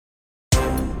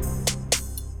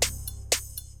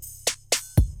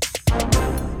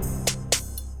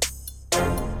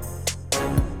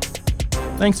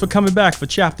Thanks for coming back for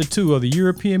Chapter 2 of the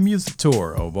European Music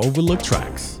Tour of Overlooked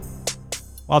Tracks.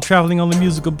 While traveling on the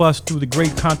musical bus through the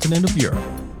great continent of Europe,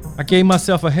 I gave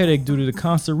myself a headache due to the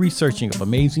constant researching of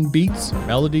amazing beats,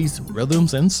 melodies,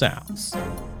 rhythms, and sounds.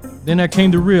 Then I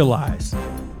came to realize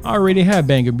I already have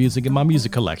banger music in my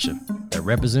music collection that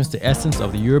represents the essence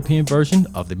of the European version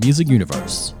of the music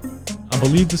universe. I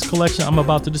believe this collection I'm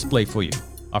about to display for you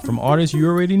are from artists you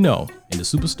already know in the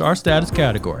superstar status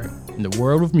category in the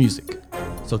world of music.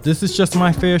 So this is just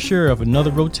my fair share of another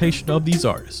rotation of these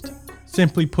artists.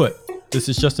 Simply put, this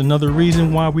is just another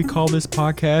reason why we call this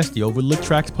podcast the Overlooked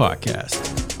Tracks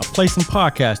Podcast. A place in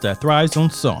podcast that thrives on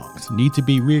songs, need to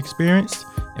be re-experienced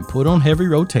and put on heavy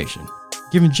rotation.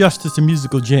 Giving justice to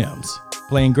musical gems.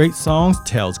 Playing great songs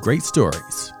tells great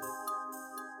stories.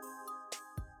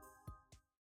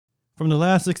 From the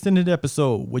last extended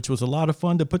episode, which was a lot of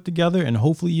fun to put together, and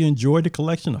hopefully you enjoyed the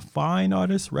collection of fine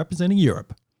artists representing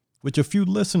Europe, which a few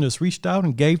listeners reached out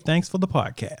and gave thanks for the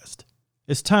podcast.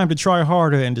 It's time to try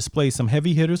harder and display some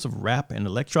heavy hitters of rap and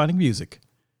electronic music.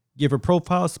 Give a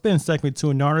profile spin segment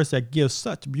to an artist that gives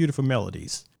such beautiful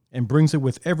melodies and brings it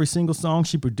with every single song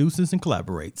she produces and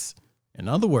collaborates. In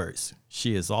other words,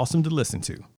 she is awesome to listen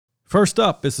to. First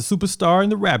up is a superstar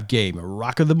in the rap game,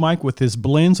 rocking the mic with his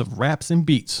blends of raps and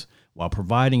beats while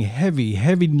providing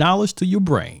heavy knowledge to your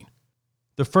brain.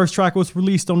 The first track was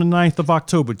released on the 9th of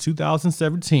October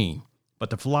 2017, but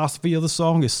the philosophy of the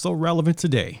song is so relevant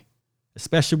today,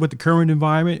 especially with the current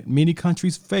environment many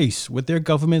countries face with their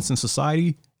governments and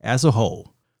society as a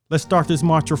whole. Let's start this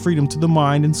march of freedom to the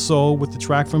mind and soul with the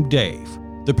track from Dave,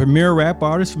 the premier rap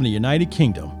artist from the United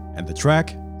Kingdom, and the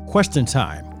track Question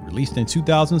Time, released in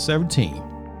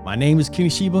 2017. My name is Kenny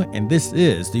Sheba, and this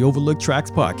is the Overlooked Tracks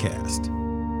Podcast.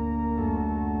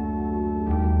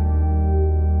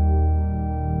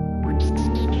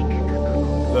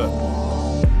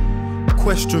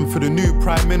 Question for the new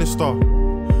Prime Minister.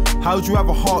 How do you have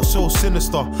a heart so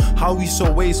sinister? How are we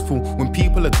so wasteful when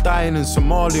people are dying in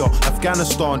Somalia,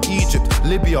 Afghanistan, Egypt,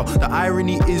 Libya? The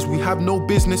irony is we have no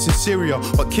business in Syria,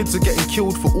 but kids are getting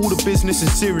killed for all the business in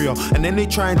Syria. And then they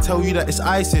try and tell you that it's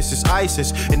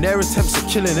ISIS. In their attempts at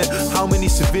killing it, how many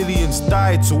civilians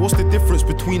died? So what's the difference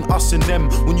between us and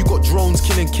them? When you got drones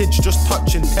killing kids just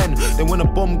touching 10, then when a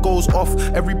bomb goes off,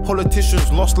 every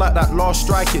politician's lost like that last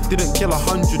strike. It didn't kill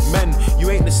 100 men.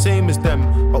 You ain't the same as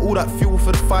them, but all that fuel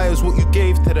for the fire is what you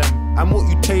gave to them and what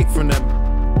you take from them.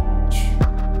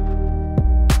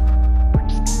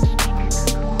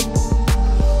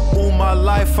 All my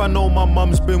life I know my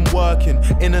mum's been working,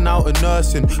 in and out of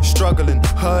nursing, struggling,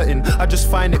 hurting. I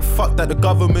just find it fucked that the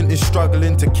government is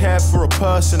struggling to care for a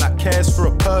person that cares for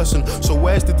a person. So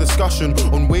where's the discussion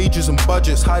on wages and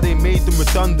budgets, how they made them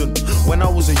redundant? When I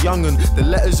was a young'un, the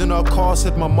letters in her car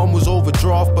said my mum was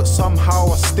overdraft, but somehow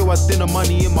I still had dinner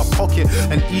money in my pocket.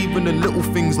 And even the little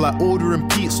things like ordering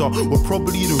pizza were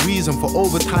probably the reason for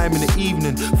overtime in the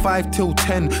evening. 5 till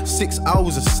 10, 6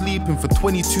 hours of sleeping. For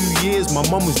 22 years my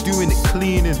mum was doing it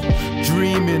cleaning,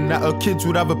 dreaming that her kids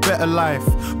would have a better life,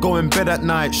 going bed at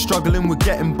night, struggling with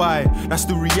getting by. That's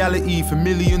the reality for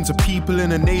millions of people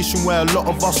in a nation where a lot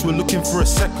of us were looking for a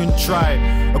second try.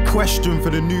 A question for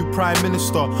the new Prime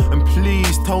Minister, and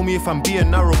please tell me if I'm being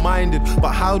narrow-minded,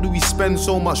 but how do we spend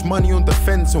so much money on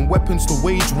defence and weapons to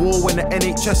wage war when the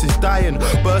NHS is dying,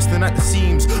 bursting at the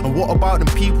seams? And what about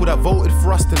the people that voted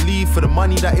for us to leave for the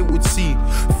money that it would see?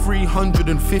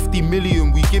 350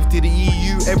 million we give to the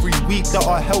EU every week that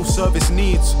our health service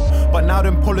needs. But now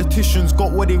them politicians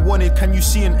got what they wanted. Can you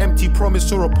see an empty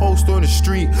promise or a poster on the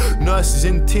street? Nurses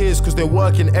in tears because they're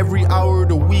working every hour of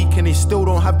the week and they still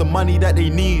don't have the money that they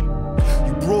need.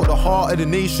 You brought the heart of the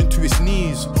nation to its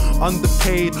knees.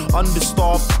 Underpaid,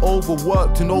 understaffed,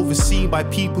 overworked and overseen by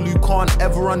people who can't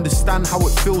ever understand how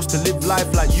it feels to live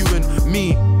life like you and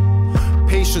me.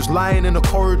 Patients lying in the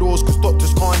corridors cause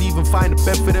doctors can't even find a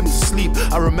bed for them to sleep.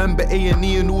 I remember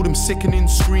A&E and all them sickening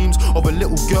screams of a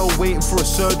little girl waiting for a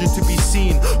surgeon to be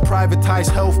seen. Privatized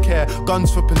healthcare,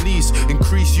 guns for police,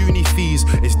 increased uni fees.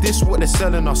 Is this what they're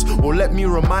selling us? Well, let me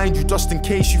remind you, just in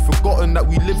case you've forgotten, that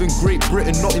we live in Great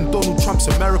Britain, not in Donald Trump's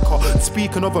America. And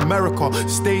speaking of America,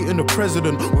 stating the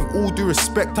president, with all due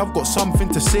respect, I've got something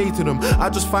to say to them. I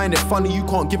just find it funny you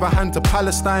can't give a hand to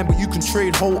Palestine, but you can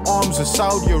trade whole arms with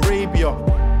Saudi Arabia.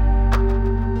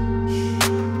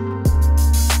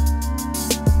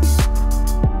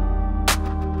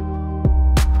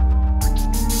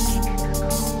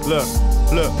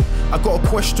 Look, I got a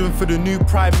question for the new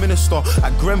Prime Minister.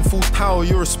 At Grenfell Tower,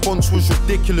 your response was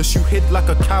ridiculous. You hid like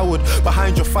a coward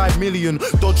behind your 5 million,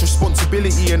 dodged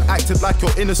responsibility and acted like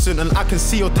you're innocent. And I can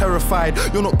see you're terrified.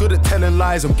 You're not good at telling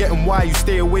lies. I'm getting why you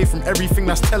stay away from everything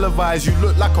that's televised. You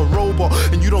look like a robot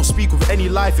and you don't speak with any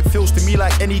life. It feels to me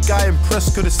like any guy in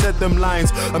press could have said them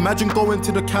lines. Imagine going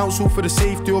to the council for the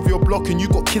safety of your block and you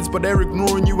got kids but they're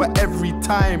ignoring you at every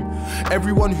time.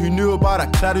 Everyone who knew about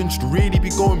that cladding should really be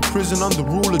going prison under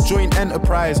rule of joint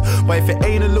enterprise. But if it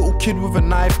ain't a little kid with a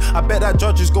knife, I bet that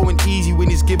judge is going easy when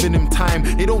he's giving him time.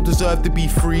 They don't deserve to be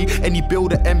free. Any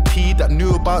builder MP that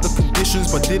knew about the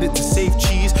conditions but did it to save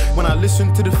cheese. When I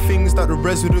listened to the things that the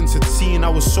residents had seen, I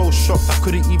was so shocked I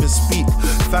couldn't even speak.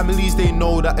 Families they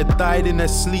know that had died in their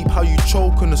sleep. How you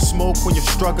choke on the smoke when you're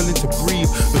struggling to breathe.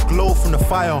 The glow from the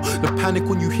fire, the panic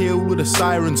when you hear all of the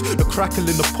sirens, the crackling,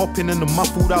 the popping and the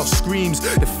muffled out screams.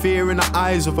 The fear in the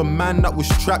eyes of a man that was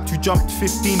trapped who jumped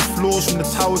 15 floors from the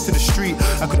tower to the street.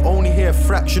 I could only hear a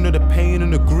fraction of the pain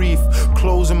and the grief.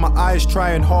 Closing my eyes,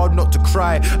 trying hard not to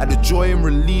cry at the joy and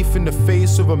relief in the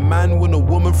face of a man when a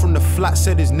woman from the flat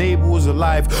said his neighbor was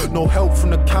alive. No help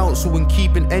from the council in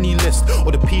keeping any list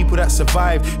or the people that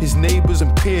survived, his neighbors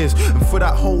and peers. And for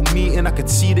that whole meeting I could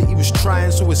see that he was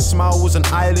trying, so his smile was an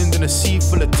island in a sea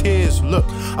full of tears. Look,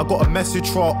 I got a message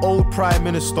for our old Prime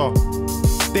Minister,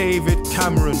 David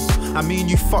Cameron. I mean,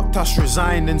 you fucked us,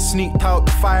 resigned and sneaked out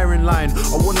the firing line.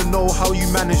 I wanna know how you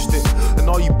managed it. And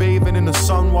are you bathing in the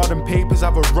sun while them papers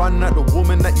have a run at the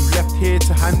woman that you left here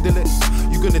to handle it?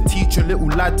 You gonna teach a little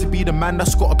lad to be the man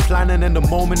that's got a plan, and then the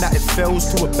moment that it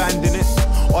fails to abandon it?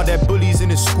 Are there bullies in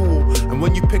his school? And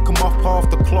when you pick him up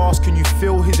after class, can you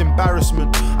feel his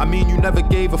embarrassment? I mean, you never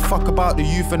gave a fuck about the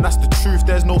youth, and that's the truth.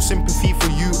 There's no sympathy for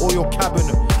you or your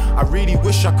cabinet. I really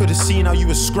wish I could have seen how you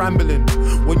were scrambling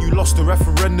when you lost the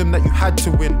referendum that you had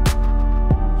to win.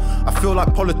 I feel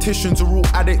like politicians are all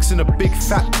addicts in a big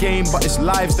fat game, but it's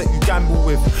lives that you gamble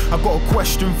with. I got a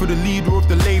question for the leader of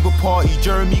the Labour Party,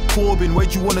 Jeremy Corbyn. Where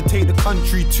do you want to take the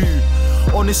country to?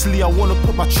 Honestly, I want to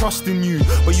put my trust in you,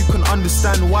 but you can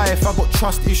understand why if I got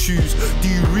trust issues. Do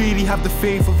you really have the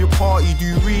faith of your party? Do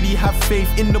you really have faith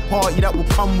in the party that will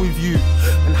come with you?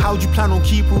 And how do you plan on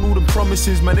keeping all the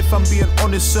promises? Man, if I'm being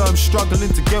honest, sir, I'm struggling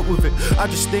to get with it. I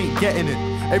just ain't getting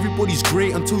it. Everybody's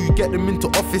great until you get them into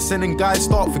office, and then guys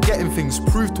start forgetting things.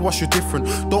 Prove to us you're different.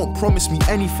 Don't promise me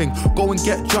anything. Go and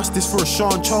get justice for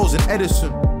Sean, Charles and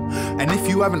Edison. And if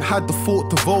you haven't had the thought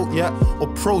to vote yet or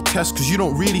protest cause you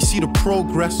don't really see the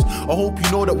progress, I hope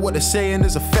you know that what they're saying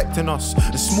is affecting us.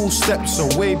 The small steps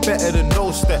are way better than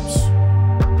no steps.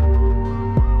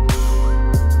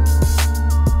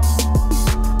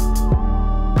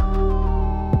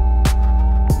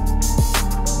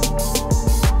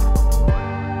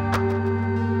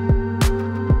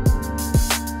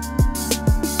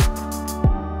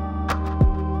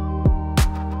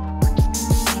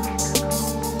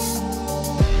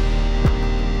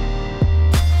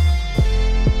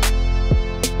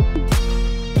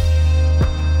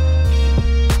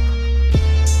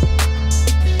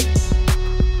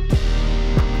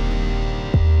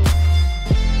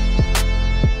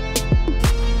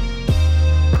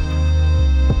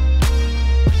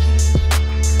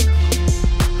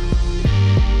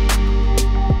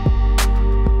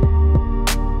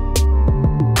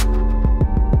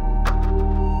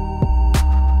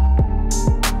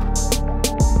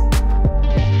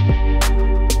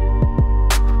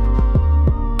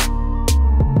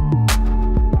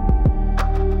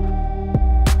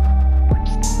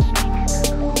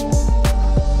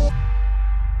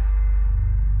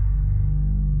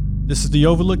 This is the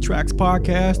Overlooked Tracks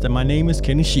podcast, and my name is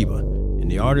Kenny Sheba. And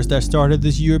the artist that started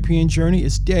this European journey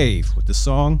is Dave with the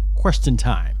song Question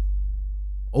Time.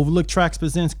 Overlooked Tracks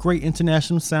presents great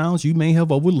international sounds you may have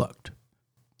overlooked.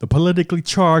 The politically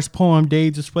charged poem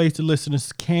Dave displays to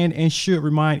listeners can and should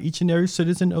remind each and every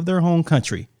citizen of their home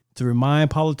country, to remind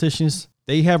politicians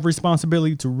they have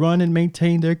responsibility to run and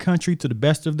maintain their country to the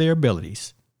best of their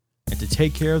abilities, and to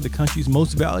take care of the country's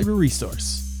most valuable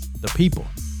resource, the people.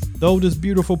 Though this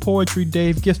beautiful poetry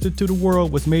Dave gifted to the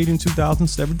world was made in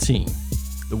 2017,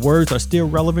 the words are still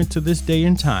relevant to this day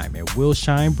and time and will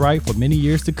shine bright for many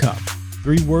years to come.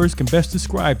 3 words can best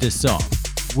describe this song: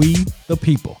 we the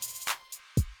people.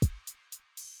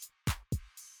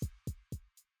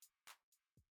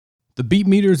 The beat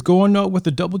meter is going up with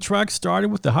the double track, started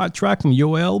with the hot track from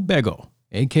Joel Bego,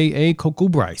 aka COCO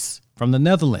Bryce, from the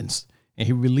Netherlands, and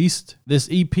he released this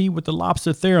EP with the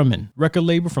Lobster Theremin record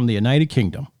label from the United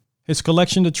Kingdom. His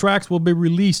collection of tracks will be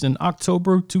released in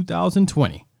October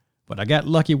 2020, but I got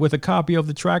lucky with a copy of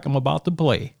the track I'm about to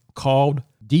play, called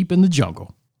Deep in the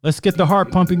Jungle. Let's get the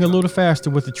heart pumping a little faster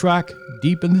with the track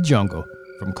Deep in the Jungle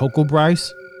from COCO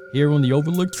Bryce here on the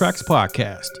Overlooked Tracks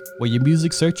podcast, where your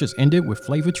music search is ended with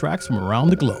flavor tracks from around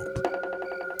the globe.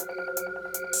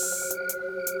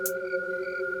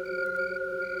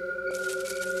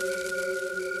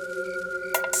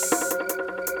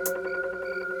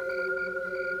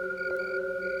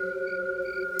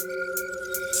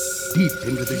 Deep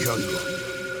into the jungle.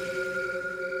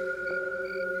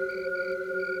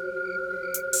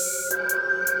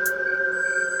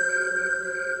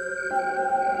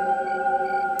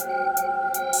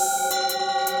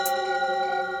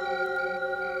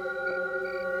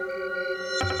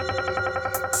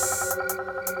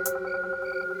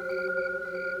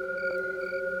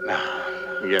 Now,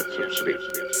 get some sleep.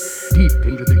 Deep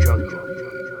into the jungle.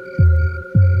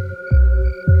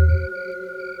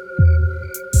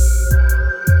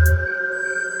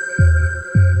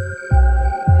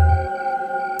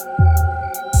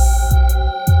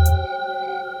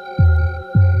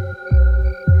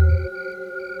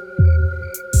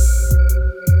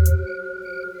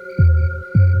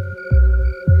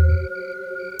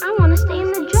 I want to stay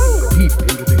in the jungle. Deep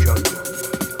into the jungle.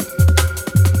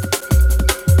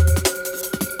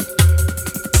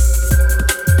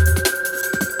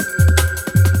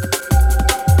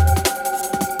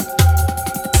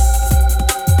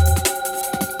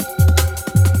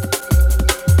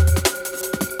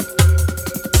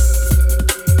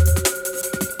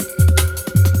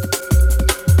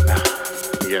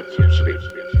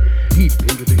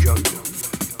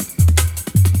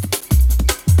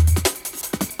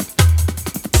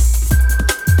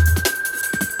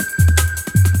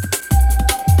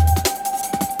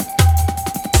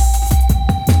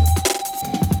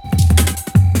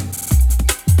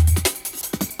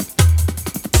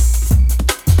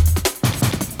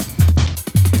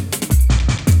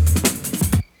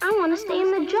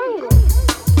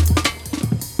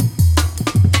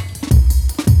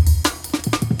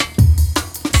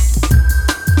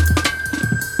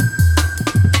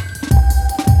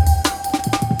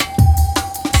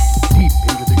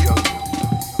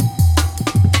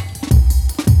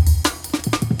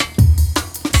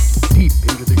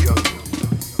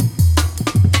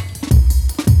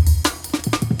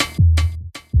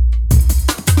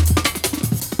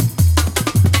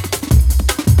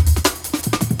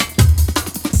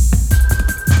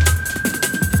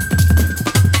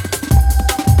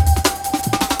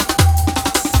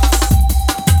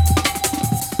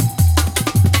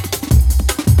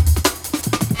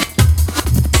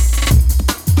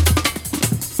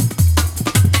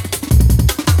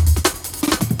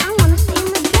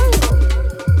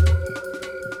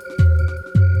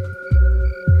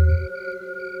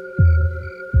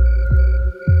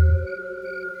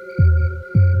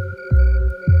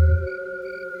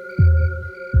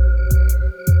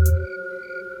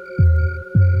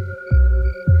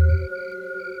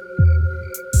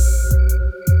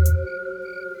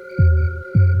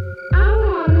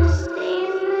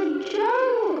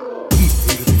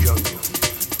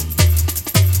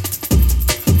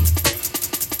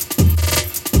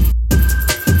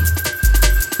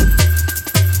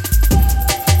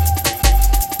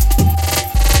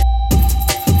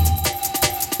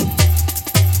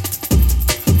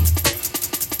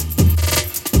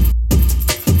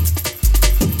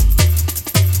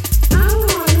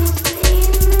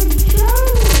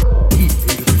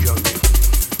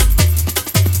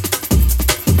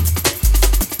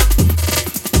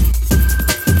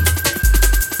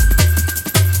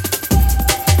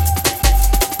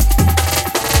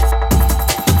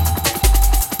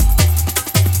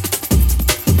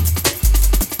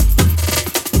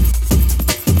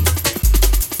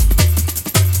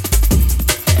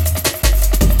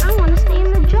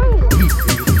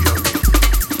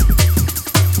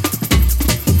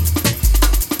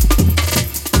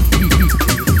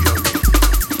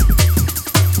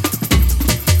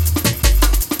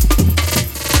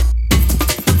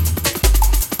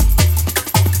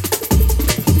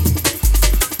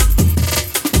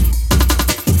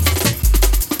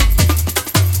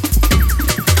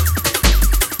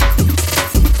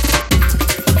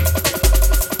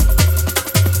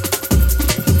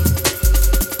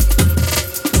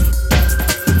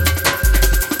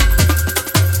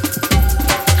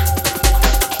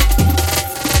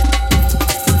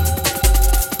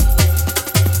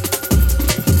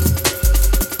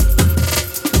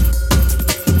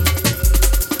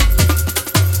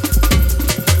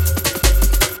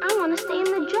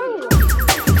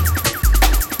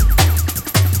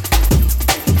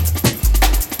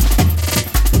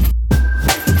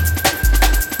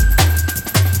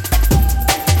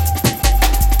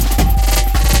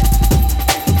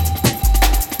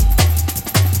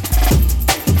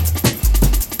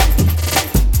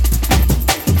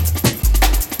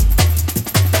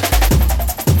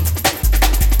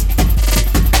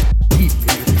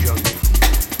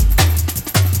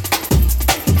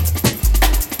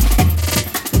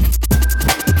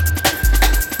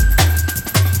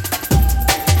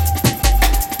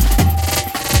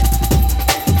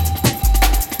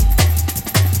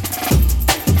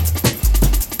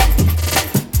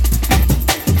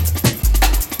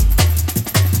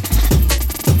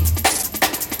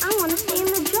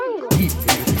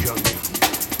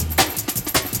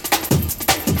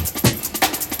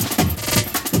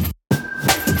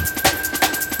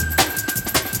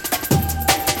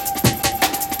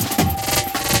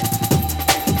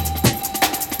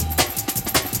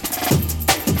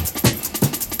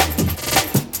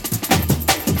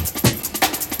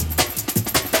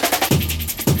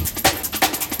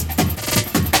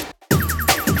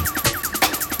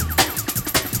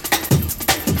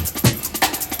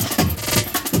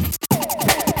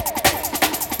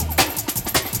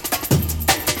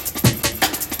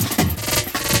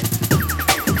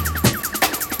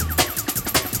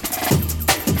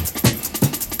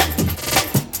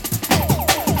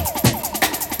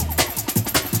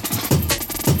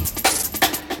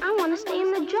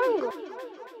 jungle.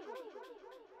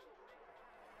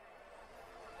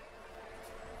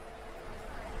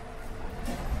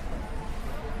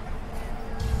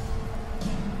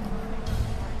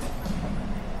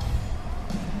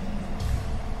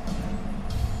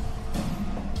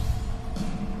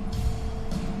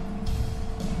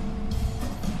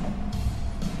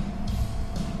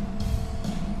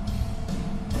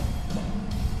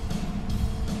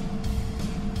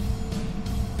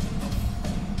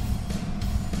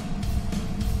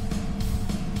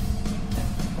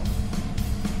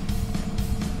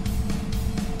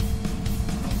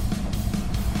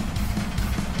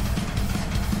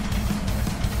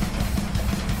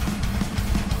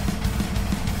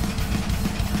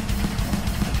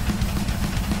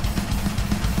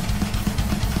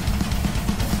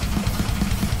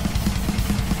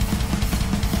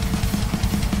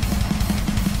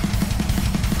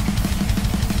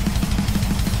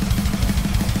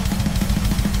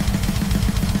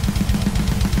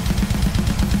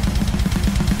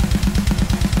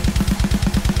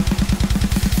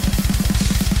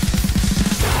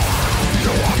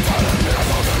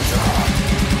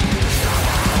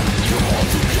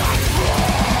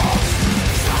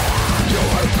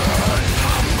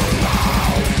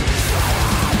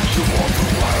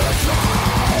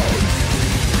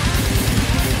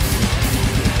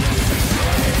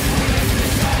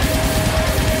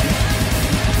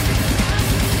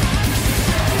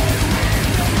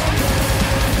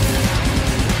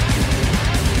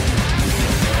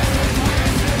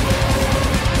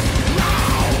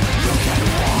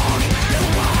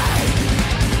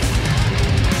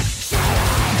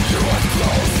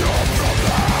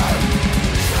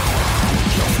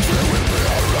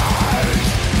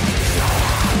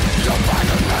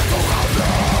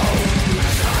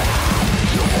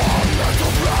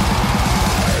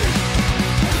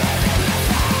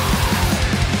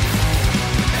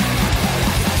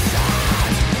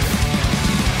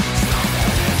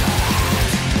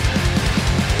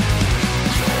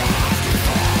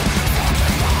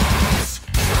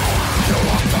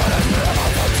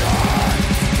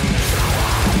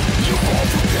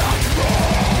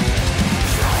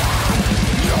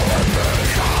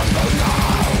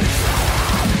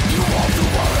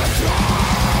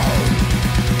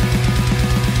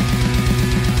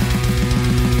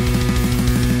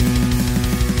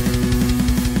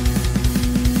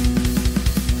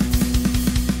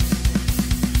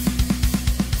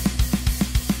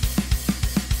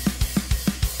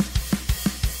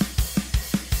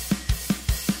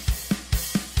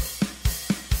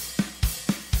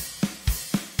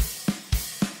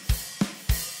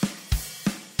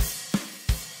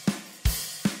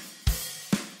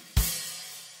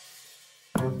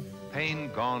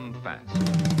 Pain gone fast.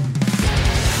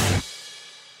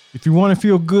 If you want to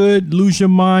feel good, lose your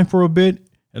mind for a bit,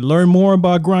 and learn more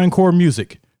about grindcore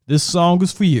music, this song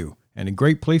is for you and a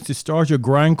great place to start your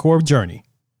grindcore journey.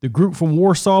 The group from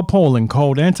Warsaw, Poland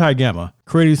called AntiGama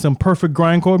created some perfect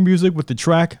grindcore music with the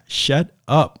track Shut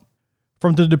Up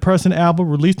from the depressing album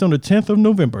released on the 10th of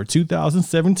November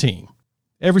 2017.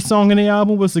 Every song in the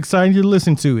album was exciting to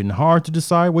listen to and hard to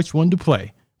decide which one to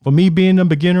play. For me, being a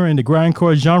beginner in the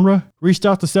grindcore genre, reached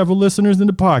out to several listeners in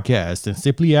the podcast and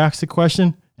simply asked a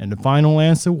question, and the final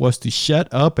answer was to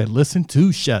shut up and listen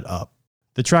to Shut Up.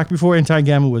 The track before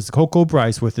AntiGama was COCO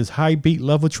Bryce with his high beat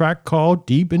level track called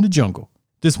Deep in the Jungle.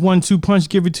 This 1-2 punch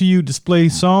give it to you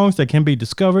displays songs that can be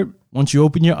discovered once you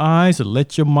open your eyes and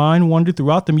let your mind wander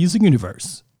throughout the music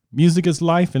universe. Music is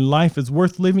life, and life is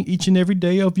worth living each and every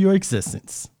day of your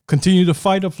existence. Continue the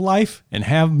fight of life and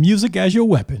have music as your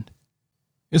weapon.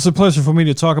 It's a pleasure for me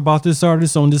to talk about this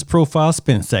artist on this Profile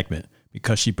Spin segment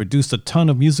because she produced a ton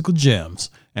of musical gems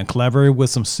and collaborated with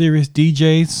some serious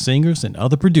DJs, singers, and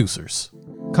other producers.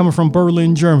 Coming from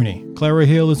Berlin, Germany, Clara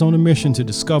Hill is on a mission to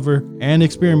discover and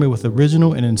experiment with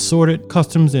original and assorted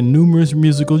customs in numerous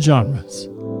musical genres.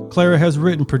 Clara has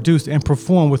written, produced, and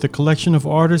performed with a collection of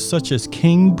artists such as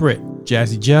King Britt,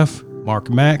 Jazzy Jeff, Mark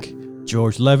Mack,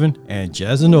 George Levin, and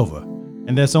Jazzanova.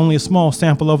 And that's only a small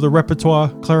sample of the repertoire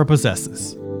Clara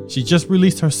possesses. She just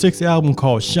released her 6th album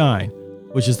called Shine,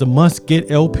 which is the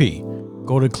must-get LP.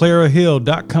 Go to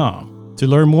clarahill.com to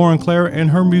learn more on Clara and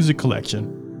her music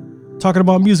collection. Talking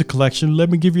about music collection, let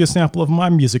me give you a sample of my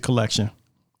music collection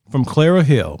from Clara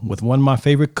Hill with one of my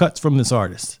favorite cuts from this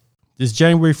artist. This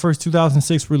January 1st,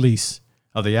 2006 release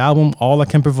of the album All I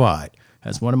Can Provide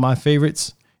has one of my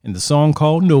favorites in the song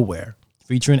called Nowhere,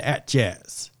 featuring At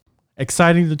Jazz.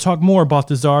 Exciting to talk more about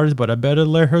this artist, but I better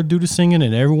let her do the singing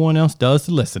and everyone else does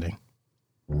the listening.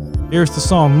 Here's the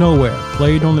song Nowhere,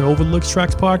 played on the Overlooked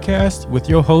Tracks podcast with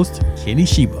your host, Kenny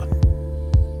Sheba.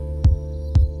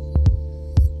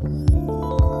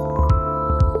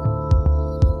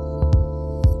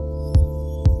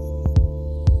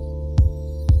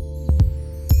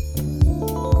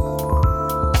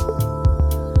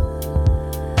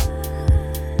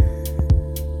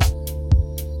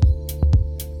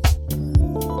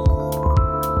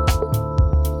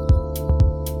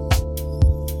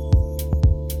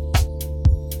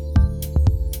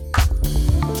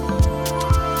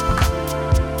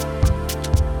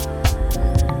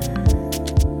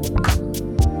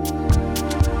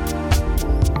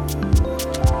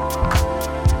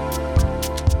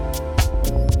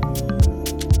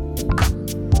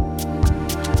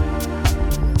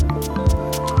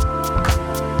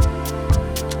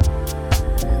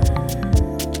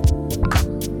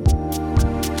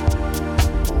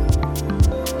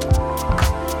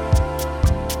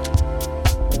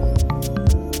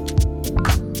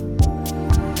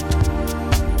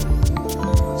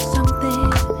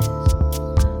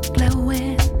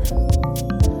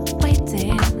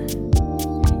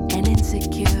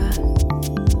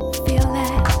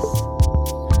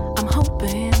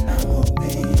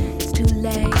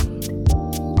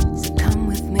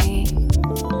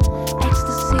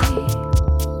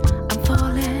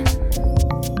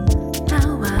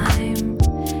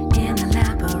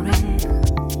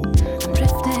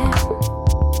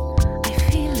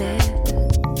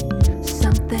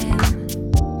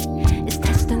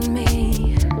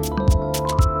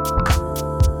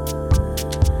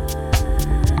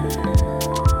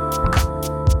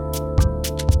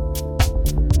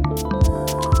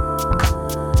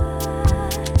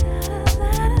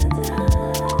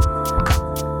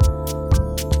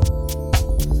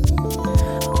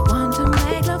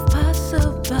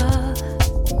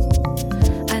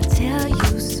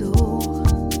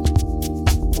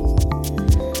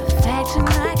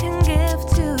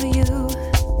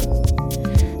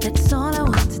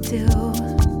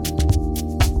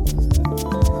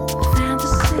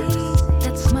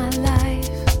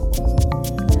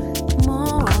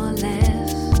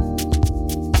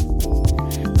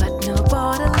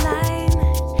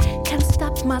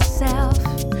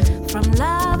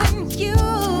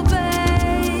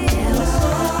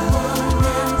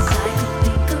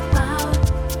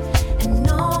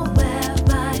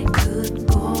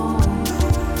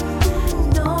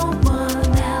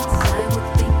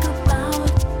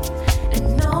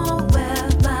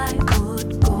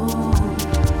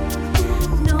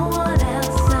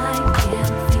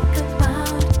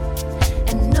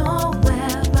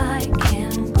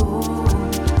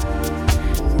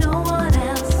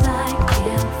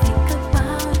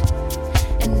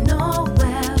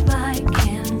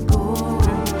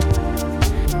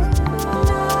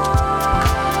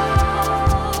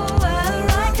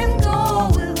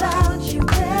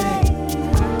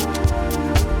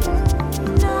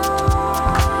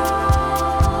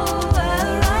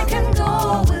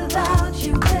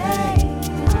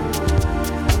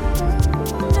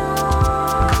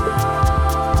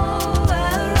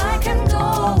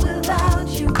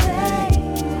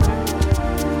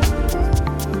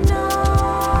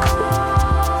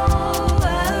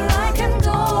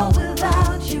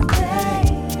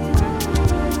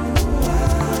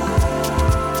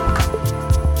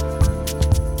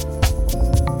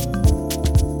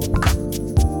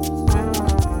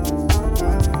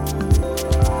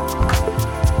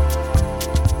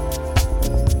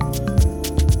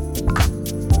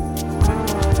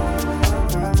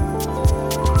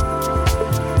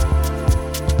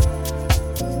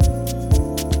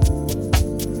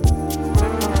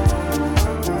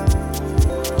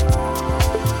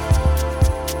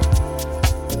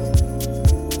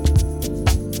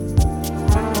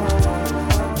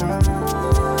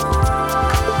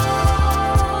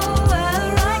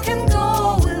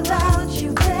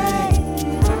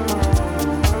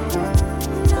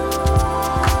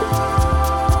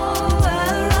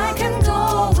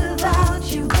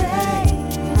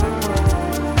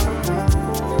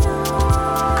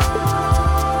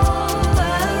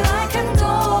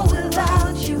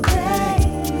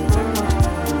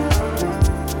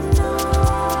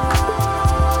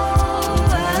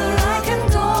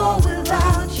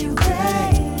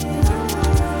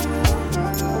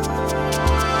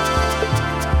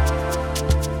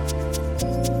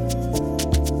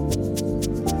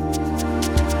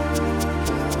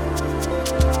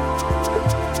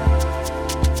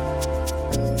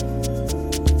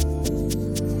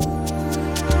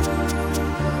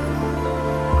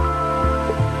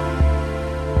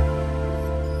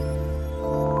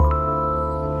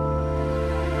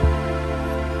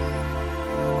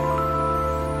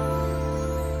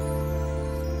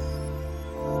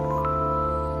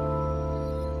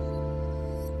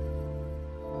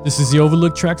 This is the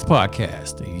Overlooked Tracks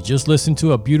podcast, and you just listened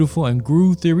to a beautiful and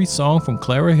groove theory song from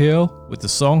Clara Hill with the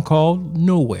song called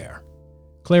Nowhere.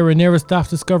 Clara never stops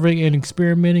discovering and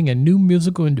experimenting in new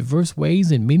musical and diverse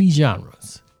ways in many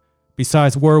genres.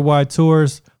 Besides worldwide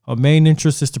tours, her main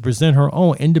interest is to present her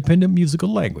own independent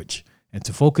musical language and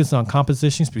to focus on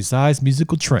compositions besides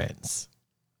musical trends.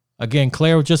 Again,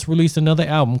 Clara just released another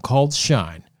album called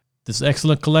Shine. This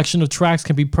excellent collection of tracks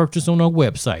can be purchased on her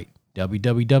website,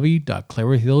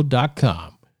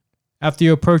 www.clarahill.com. After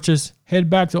your purchase, head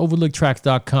back to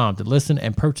overlookedtracks.com to listen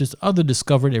and purchase other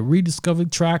discovered and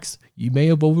rediscovered tracks you may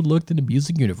have overlooked in the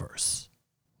music universe.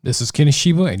 This is Kenny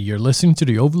Shiba, and you're listening to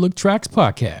the Overlooked Tracks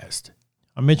podcast.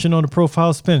 I mentioned on the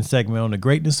Profile Spin segment on the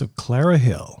greatness of Clara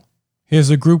Hill. Here's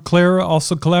a group Clara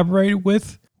also collaborated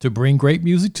with to bring great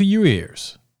music to your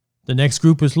ears. The next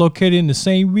group is located in the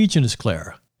same region as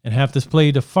Clara and have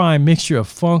displayed a fine mixture of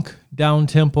funk,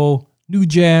 down-tempo, new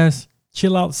jazz,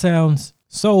 chill-out sounds,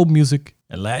 soul music,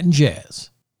 and Latin jazz.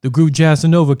 The group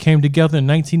Jazzanova came together in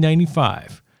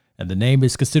 1995, and the name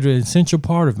is considered an essential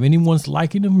part of anyone's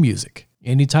liking of music,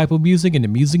 any type of music in the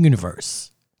music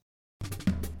universe.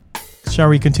 Shall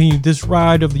we continue this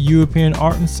ride of the European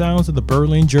art and sounds of the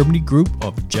Berlin, Germany group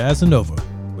of Jazzanova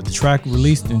with the track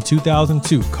released in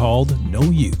 2002 called No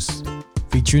Use,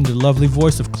 featuring the lovely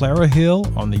voice of Clara Hill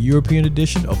on the European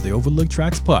edition of the Overlooked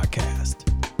Tracks podcast.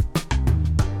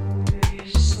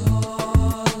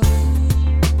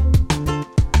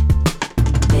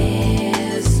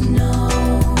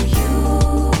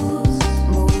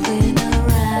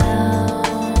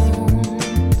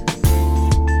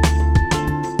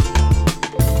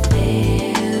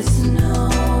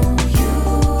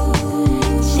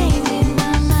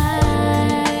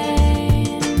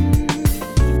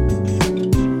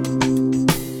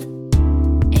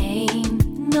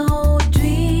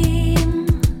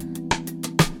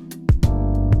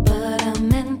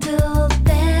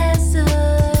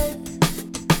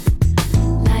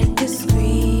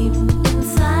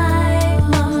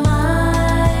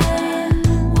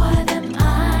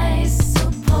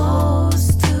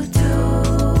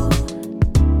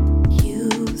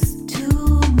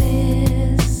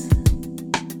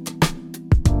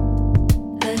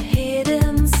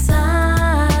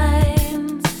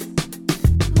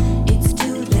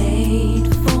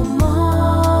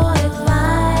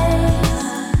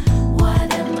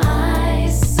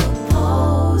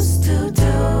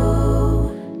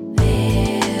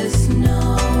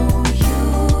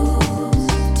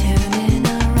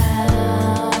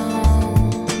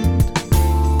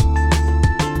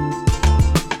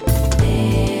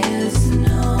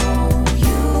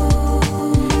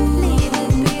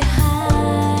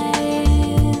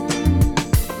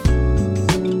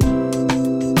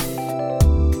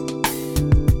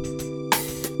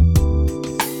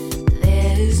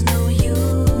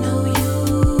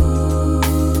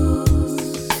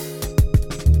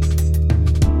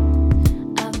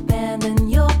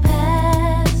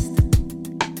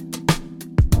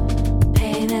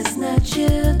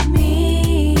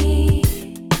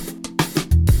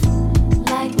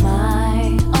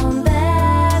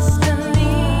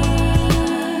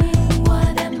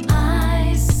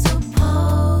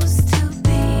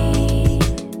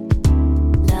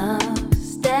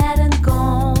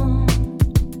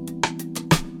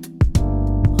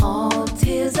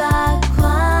 I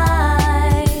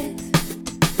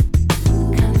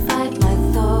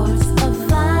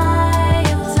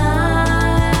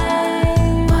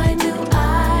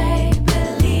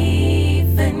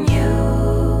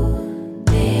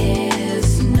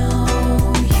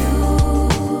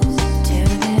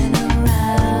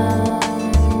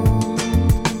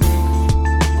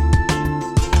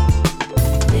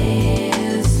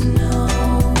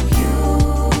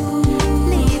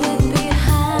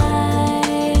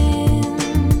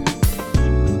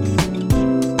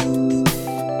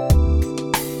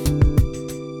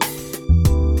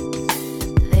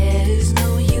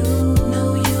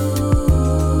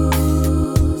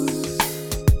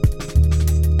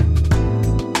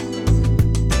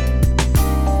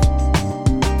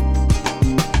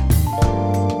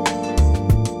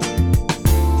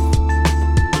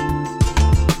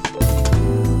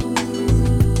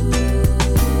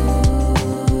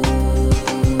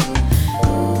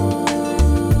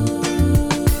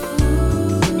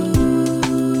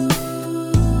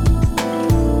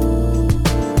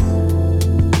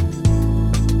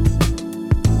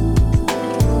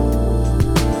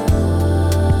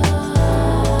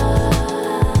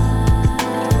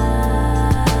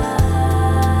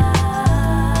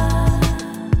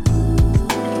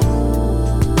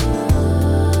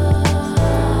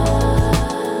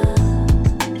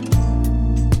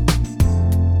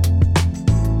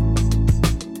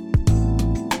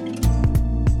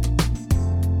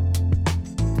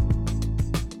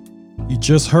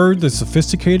just heard the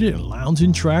sophisticated and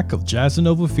lounging track of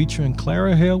Jazzanova featuring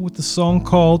Clara Hill with the song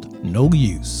called No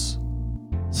Use.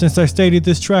 Since I stated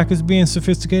this track as being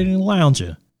sophisticated and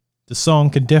lounging, the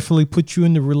song can definitely put you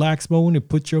in the relaxed mode and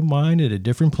put your mind at a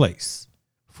different place.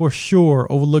 For sure,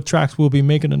 Overlooked Tracks will be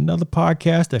making another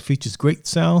podcast that features great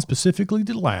sounds specifically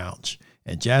to lounge,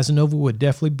 and Jazzanova will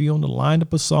definitely be on the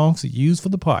lineup of songs to use for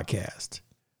the podcast.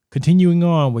 Continuing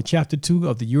on with Chapter 2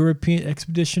 of the European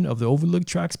expedition of the Overlooked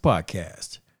Tracks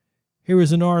podcast. Here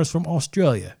is an artist from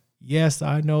Australia. Yes,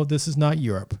 I know this is not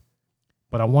Europe,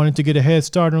 but I wanted to get a head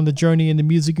start on the journey in the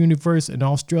music universe, and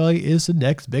Australia is the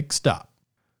next big stop.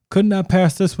 Could not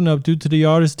pass this one up due to the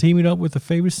artist teaming up with a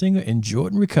favorite singer in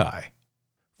Jordan Rakei.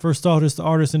 First off, is the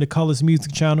artist in the Colors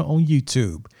Music channel on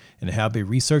YouTube, and I have been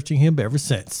researching him ever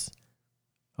since.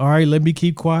 Alright, let me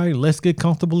keep quiet and let's get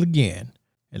comfortable again.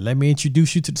 And let me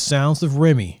introduce you to the sounds of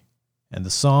Remi and the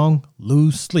song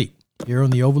Lose Sleep here on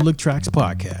the Overlooked Tracks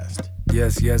podcast.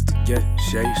 Yes, yeah,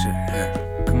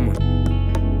 come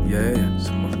on. Yeah,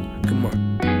 come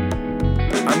on.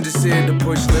 I'm just here to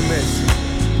push limits.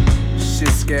 Shit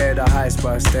scared of heights,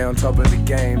 but I stay on top of the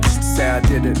game just to say I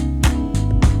did it.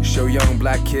 Show young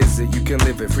black kids that you can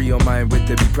live it, free your mind with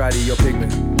it, be proud of your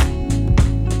pigment.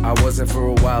 I wasn't for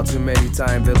a while, too many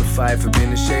times vilified for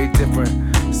being a shade different.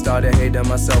 Started hating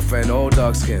myself and old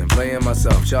dark skin, playing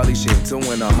myself, Charlie Sheen,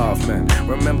 2.5 men.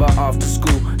 Remember after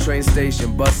school, train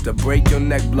station, buster, break your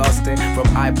neck blasting from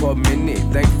iPod mini.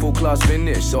 Thankful class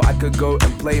finished, so I could go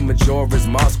and play Majora's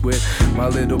Mask with my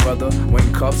little brother.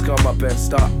 When cops come up and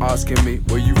start asking me,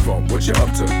 where you from, what you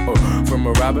up to? Oh, from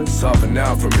a rabbit, half an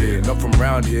hour from here. Not from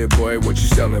round here, boy, what you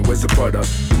selling, where's the product?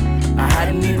 I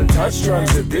hadn't even touched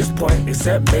drugs at this point,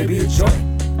 except maybe a joint.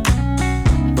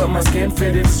 But my skin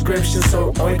fitted description,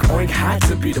 so oink oink had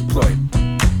to be deployed.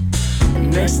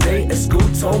 Next day at school,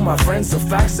 told my friends the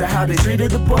facts of how they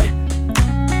treated the boy.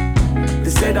 They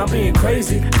said I'm being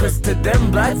crazy, cause to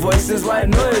them black voices white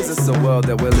noise. It's the world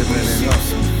that we're living in.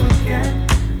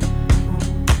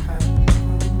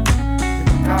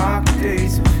 The dark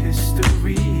days of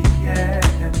history, yeah.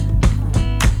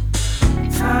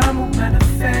 Time will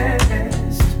manifest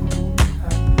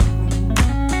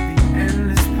the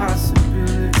endless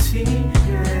possibility,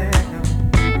 yeah.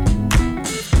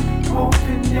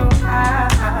 Open your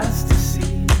eyes to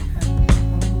see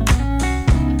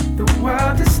the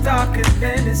world is darker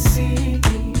than it seems.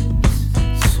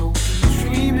 So keep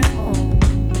dreaming on,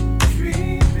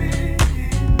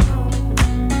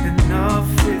 enough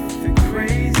with the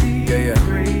crazy,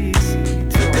 crazy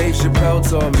talk. Dave Chappelle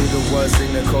told me the worst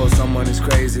thing to call someone is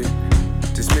crazy.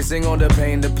 Dismissing all the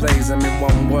pain that plays them in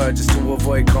one word just to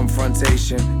avoid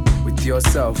confrontation with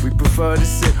yourself. We prefer to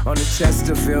sit on the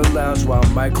Chesterfield lounge while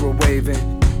microwaving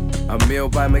a meal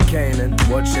by McCain and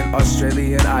watching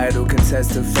Australian Idol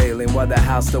contestant failing while the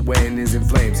house they're weighing is in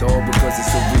flames, all because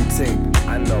it's a routine.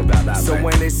 I know about that. So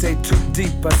when they say too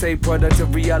deep, I say product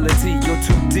of reality, you're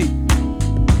too deep.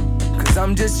 Cause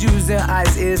I'm just using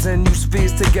eyes, ears and new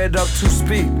speeds to get up to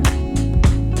speed.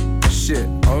 Shit,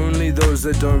 only those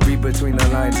that don't read between the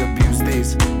lines abuse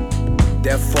these.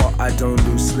 Therefore I don't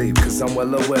lose sleep, cause I'm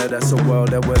well aware that's a world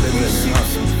that we're living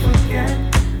in.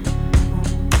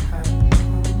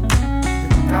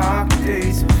 Dark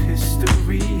days of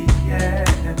history, yeah.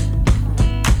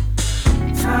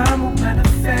 Time will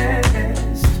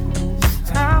manifest.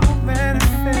 Time will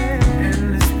manifest.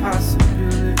 Endless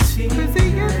possibility. Cause the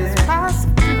endless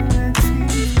possibility.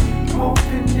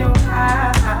 Open your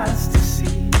eyes to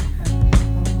see.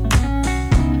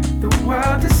 The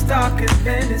world is darker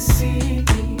than it seems.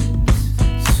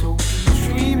 So keep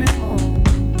dreaming on.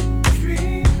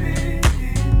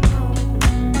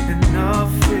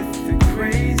 Enough with the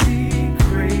crazy,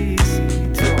 crazy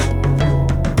talk.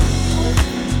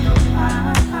 Open your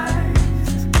eyes,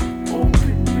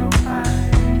 open your eyes.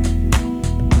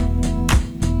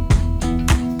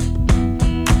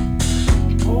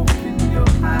 Open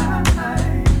your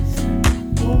eyes,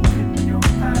 open your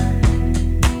eyes.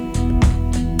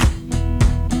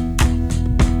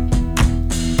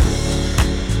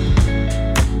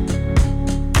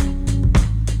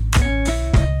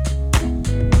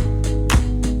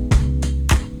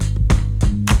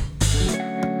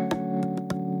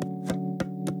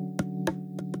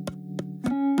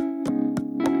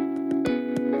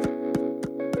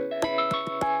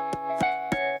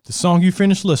 The song you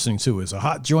finished listening to is a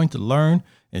hot joint to learn,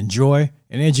 enjoy,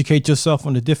 and educate yourself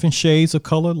on the different shades of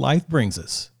color life brings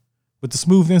us. With the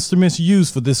smooth instruments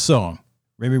used for this song,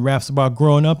 Remi raps about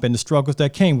growing up and the struggles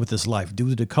that came with his life due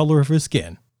to the color of his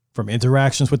skin, from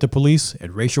interactions with the police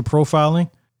and racial profiling,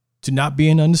 to not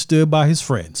being understood by his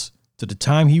friends, to the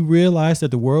time he realized that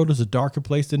the world is a darker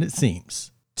place than it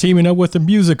seems. Teaming up with the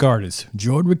music artist,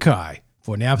 Jordan Rakei,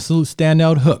 for an absolute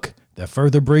standout hook that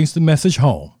further brings the message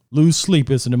home. Lose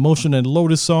Sleep is an emotional and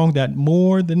loaded song that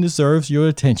more than deserves your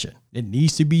attention. It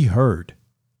needs to be heard.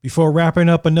 Before wrapping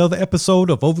up another episode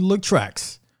of Overlooked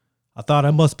Tracks, I thought I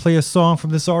must play a song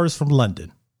from this artist from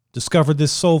London. Discovered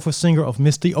this soulful singer of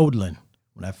Misty Oldland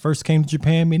when I first came to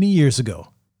Japan many years ago.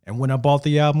 And when I bought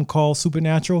the album called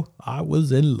Supernatural, I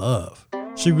was in love.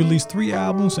 She released 3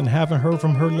 albums and haven't heard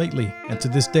from her lately, and to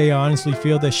this day I honestly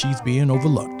feel that she's being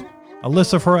overlooked. A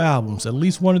list of her albums, at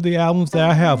least one of the albums that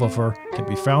I have of her, can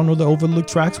be found on the Overlooked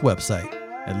Tracks website,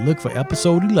 and look for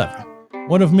episode 11.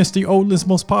 One of Misty Oldland's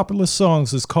most popular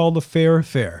songs is called The Fair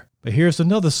Affair, but here's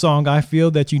another song I feel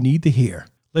that you need to hear.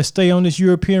 Let's stay on this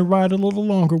European ride a little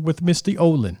longer with Misty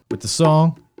Oldland with the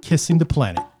song Kissing the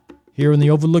Planet. Here on the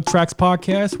Overlooked Tracks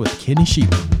podcast with Kenny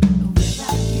Sheba.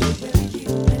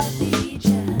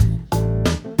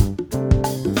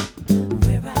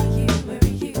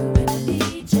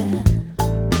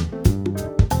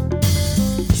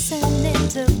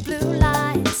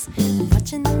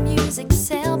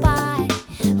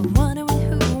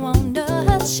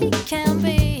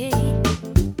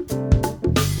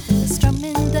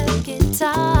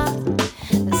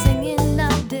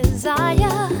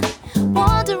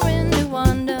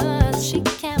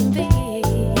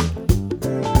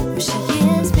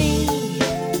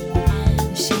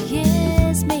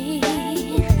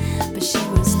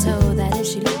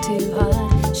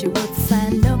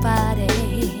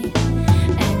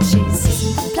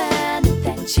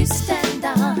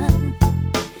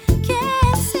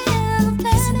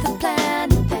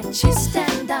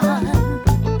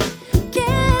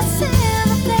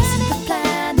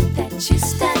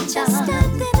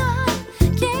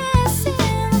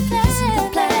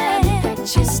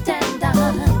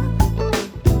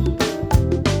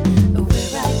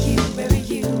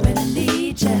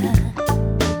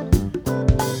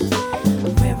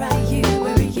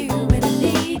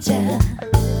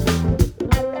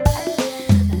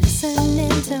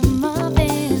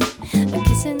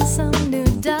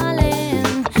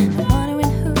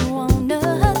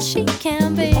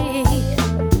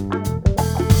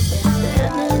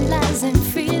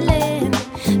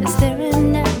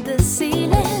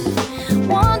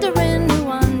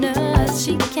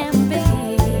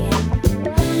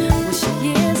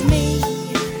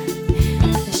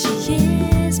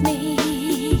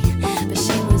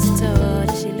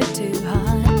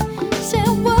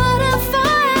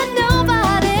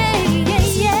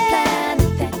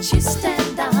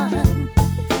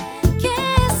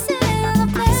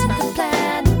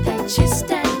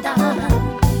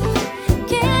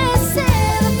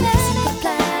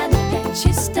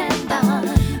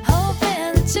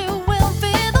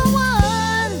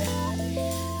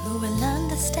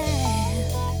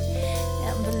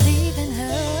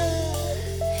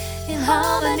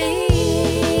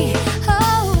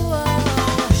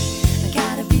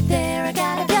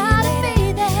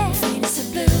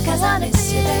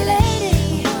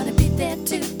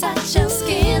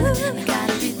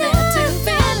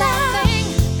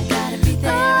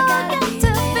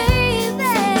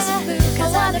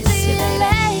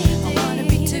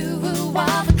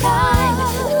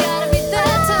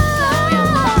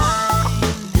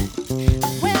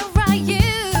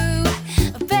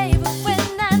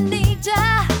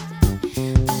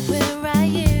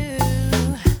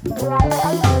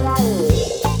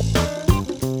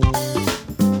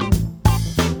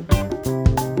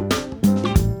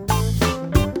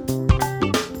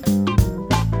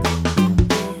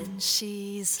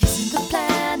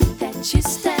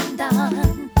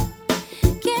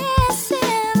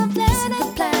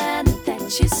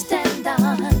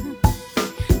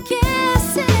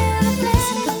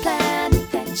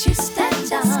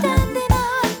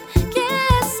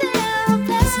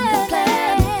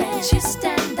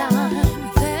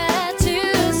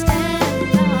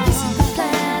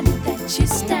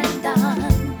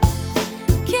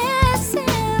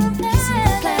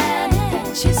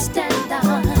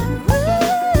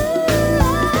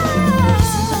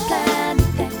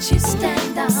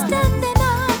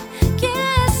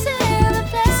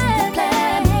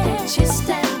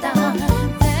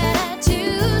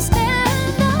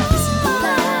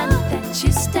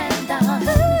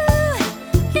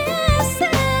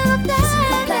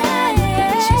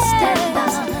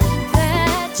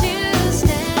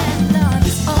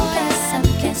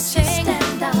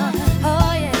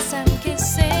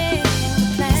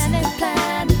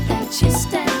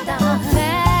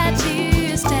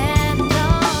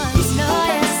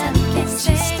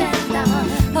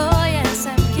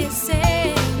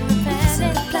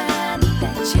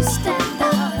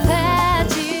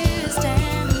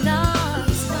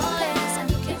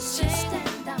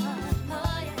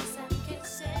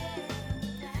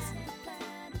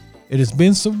 It has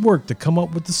been some work to come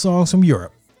up with the songs from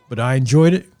Europe, but I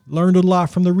enjoyed it, learned a lot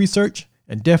from the research,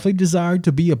 and definitely desired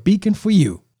to be a beacon for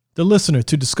you, the listener,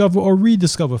 to discover or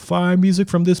rediscover fine music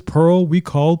from this pearl we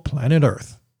call planet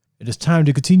Earth. It is time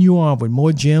to continue on with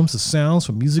more gems of sounds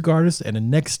from music artists, and the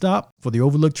next stop for the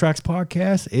Overlooked Tracks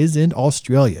podcast is in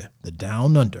Australia, the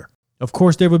Down Under. Of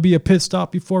course, there will be a pit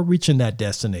stop before reaching that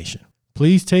destination.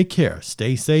 Please take care,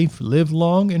 stay safe, live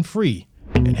long and free,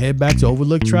 and head back to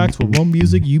Overlooked Tracks with more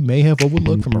music you may have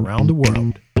overlooked from around the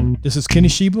world. This is Kenny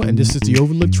Sheba, and this is the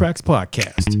Overlooked Tracks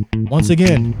podcast. Once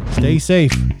again, stay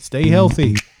safe, stay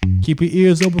healthy, keep your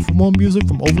ears open for more music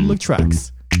from Overlooked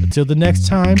Tracks. Until the next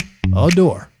time,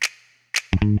 adore.